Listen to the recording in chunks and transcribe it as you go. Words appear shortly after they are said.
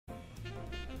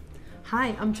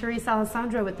Hi, I'm Teresa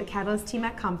Alessandro with the Catalyst team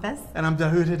at Compass. And I'm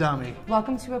Dahoud Hidami.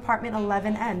 Welcome to apartment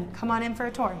 11N. Come on in for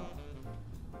a tour.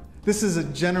 This is a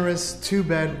generous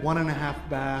 2-bed, 1.5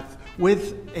 bath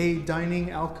with a dining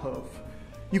alcove.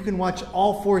 You can watch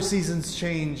all 4 seasons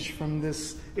change from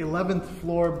this 11th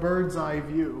floor bird's eye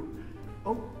view.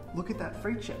 Oh, look at that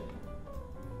freight ship.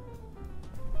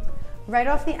 Right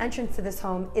off the entrance to this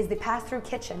home is the pass-through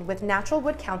kitchen with natural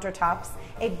wood countertops,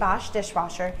 a Bosh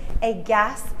dishwasher, a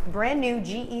gas brand new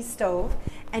GE stove,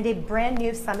 and a brand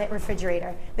new Summit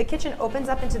refrigerator. The kitchen opens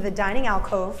up into the dining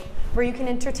alcove where you can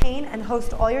entertain and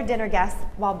host all your dinner guests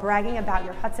while bragging about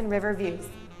your Hudson River views.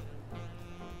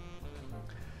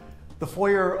 The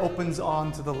foyer opens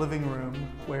onto the living room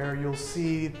where you'll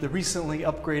see the recently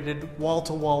upgraded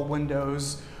wall-to-wall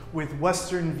windows with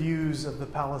western views of the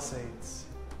Palisades.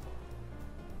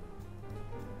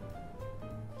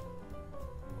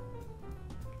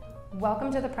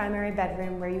 Welcome to the primary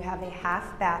bedroom where you have a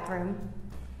half bathroom,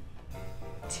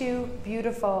 2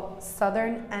 beautiful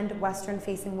southern and western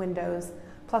facing windows,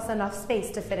 plus enough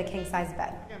space to fit a king-size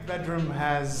bed. The bedroom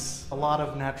has a lot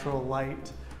of natural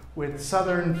light with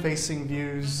southern facing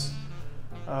views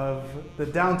of the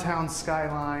downtown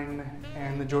skyline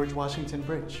and the George Washington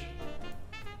Bridge.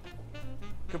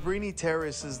 Cabrini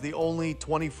Terrace is the only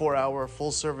 24-hour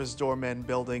full-service doorman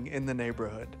building in the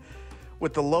neighborhood.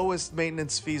 With the lowest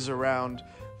maintenance fees around,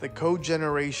 the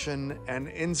cogeneration and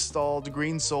installed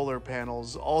green solar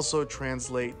panels also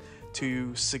translate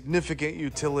to significant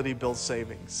utility bill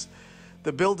savings.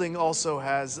 The building also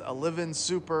has a live-in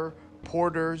super,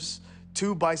 porters,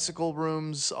 2 bicycle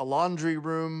rooms, a laundry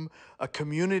room, a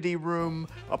community room,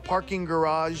 a parking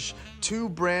garage, 2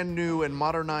 brand new and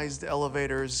modernized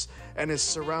elevators, and is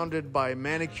surrounded by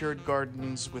manicured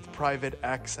gardens with private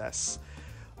access.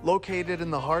 Located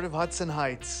in the heart of Hudson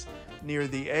Heights, near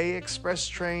the A Express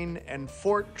train and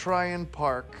Fort Tryon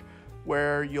Park,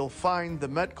 where you'll find the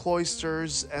Met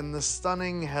Cloisters and the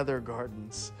stunning Heather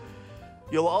Gardens.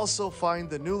 You'll also find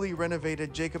the newly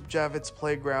renovated Jacob Javits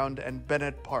Playground and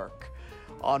Bennett Park.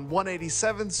 On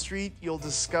 187th Street, you'll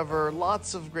discover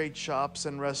lots of great shops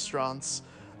and restaurants,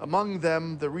 among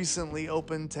them the recently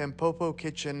opened Tampopo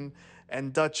Kitchen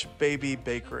and Dutch Baby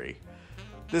Bakery.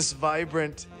 This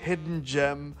vibrant, hidden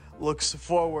gem looks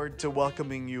forward to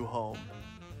welcoming you home.